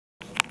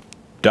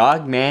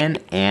Dogman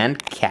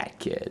and Cat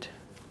Kid.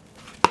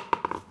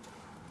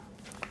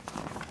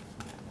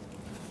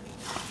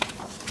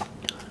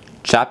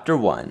 Chapter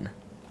 1.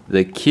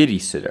 The Kitty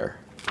Sitter.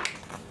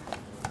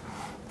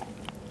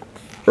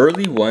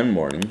 Early one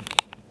morning,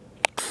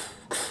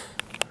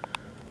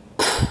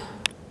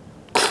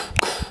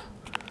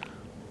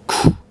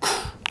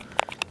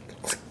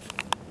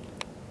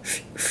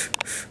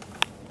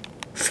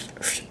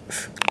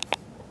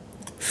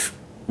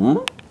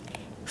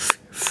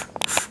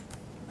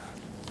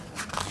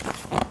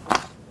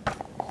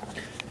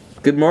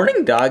 Good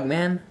morning,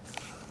 Dogman.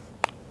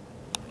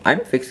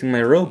 I'm fixing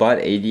my robot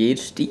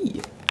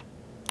ADHD.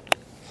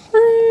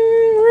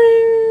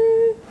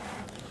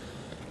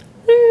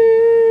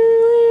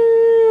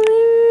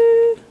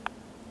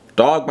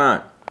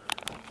 Dogman,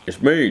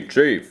 it's me,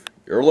 Chief.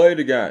 You're late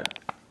again.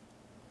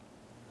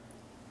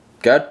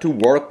 Get to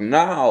work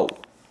now.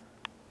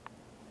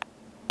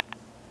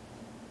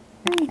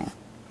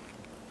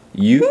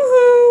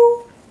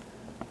 Yoo-hoo!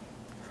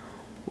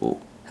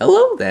 Oh,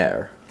 hello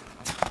there.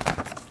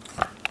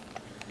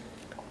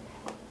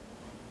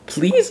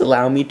 Please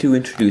allow me to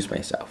introduce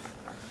myself.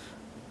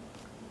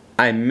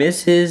 I'm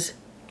Mrs.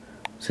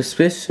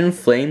 Suspicion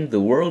Flame, the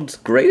world's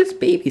greatest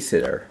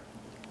babysitter.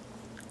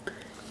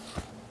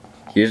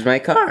 Here's my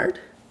card.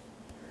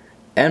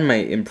 And my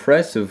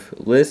impressive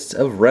list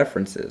of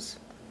references.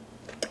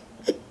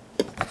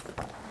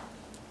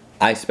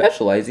 I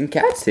specialize in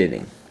cat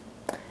sitting.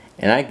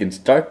 And I can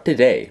start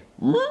today.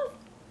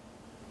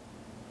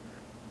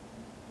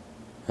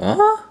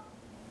 Huh?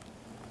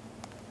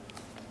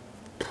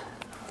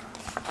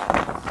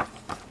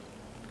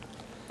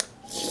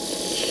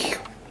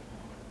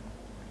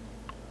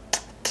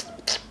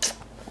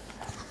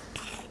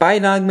 Bye,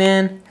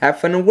 Dogman. Have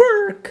fun at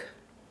work.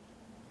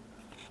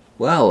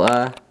 Well,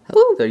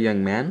 hello there,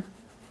 young man.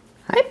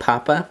 Hi,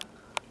 Papa.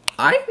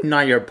 I'm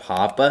not your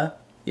Papa.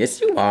 Yes,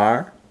 you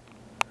are.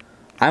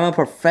 I'm a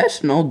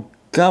professional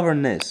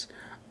governess.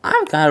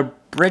 I've got a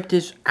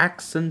British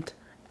accent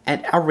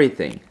and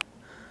everything.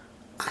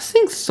 I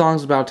sing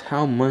songs about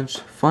how much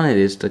fun it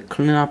is to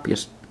clean up your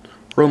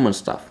room and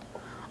stuff.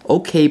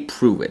 Okay,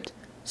 prove it.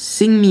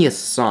 Sing me a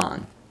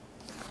song.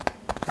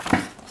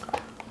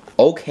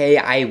 Okay,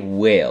 I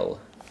will.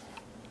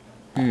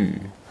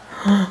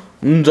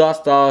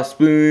 Just a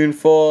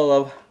spoonful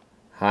of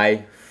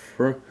high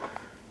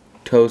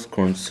fructose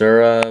corn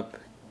syrup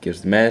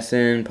gives the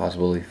medicine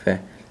possible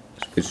effects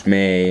which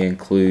may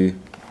include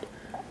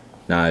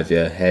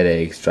nausea,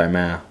 headaches, dry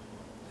mouth,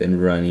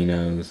 and runny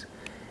nose,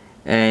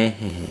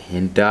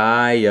 and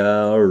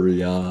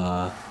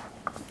diarrhea.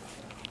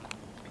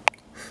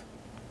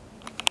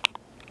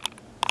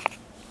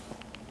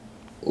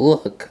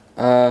 Look,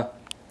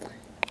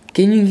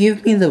 can you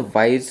give me the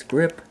vice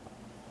grip?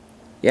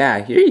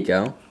 Yeah, here you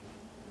go.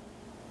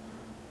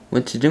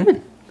 What you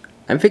doing?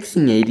 I'm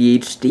fixing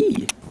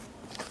ADHD.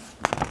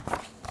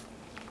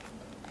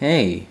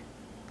 Hey,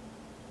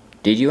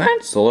 did you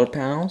add solar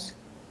panels?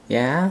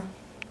 Yeah?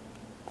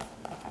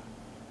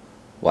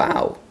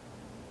 Wow.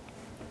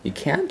 You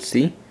can't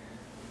see?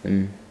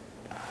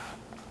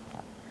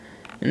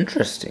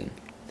 Interesting.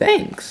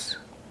 Thanks.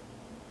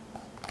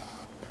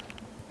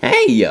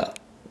 Hey,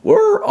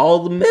 where are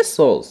all the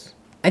missiles?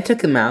 I took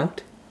them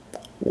out.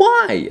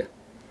 Why?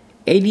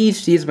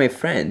 ADHD is my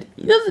friend.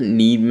 He doesn't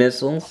need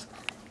missiles.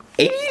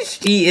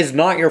 ADHD is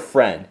not your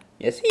friend.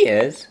 Yes, he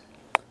is.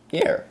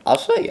 Here, I'll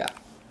show you.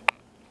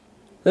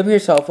 Flip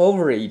yourself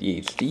over,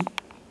 ADHD.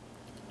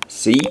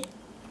 See?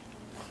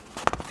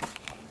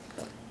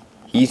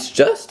 He's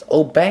just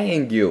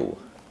obeying you.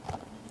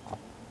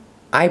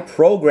 I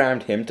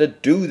programmed him to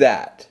do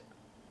that.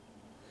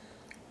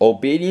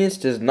 Obedience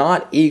does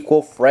not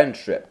equal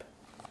friendship.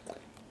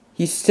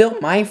 He's still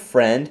my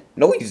friend.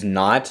 No, he's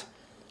not.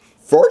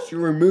 First you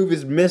remove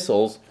his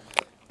missiles,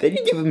 then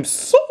you give him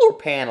solar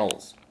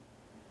panels.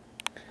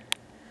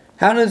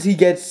 How does he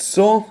get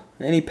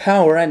any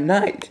power at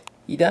night?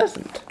 He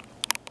doesn't.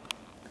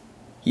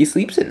 He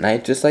sleeps at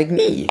night just like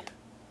me.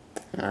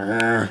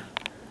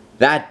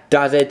 That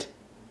does it.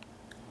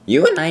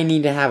 You and I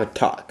need to have a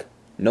talk.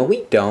 No,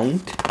 we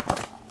don't.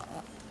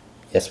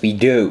 Yes, we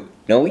do.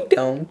 No, we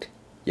don't.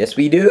 Yes,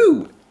 we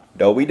do.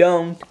 No, we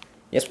don't.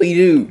 Yes, we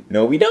do.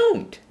 No, we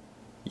don't.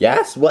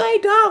 Yes, we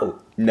do.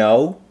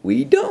 No,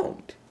 we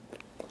don't.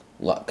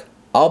 Look,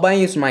 I'll buy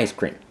you some ice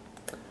cream.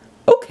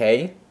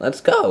 Okay, let's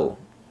go.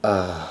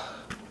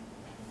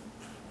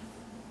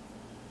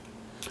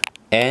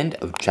 End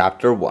of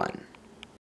chapter 1.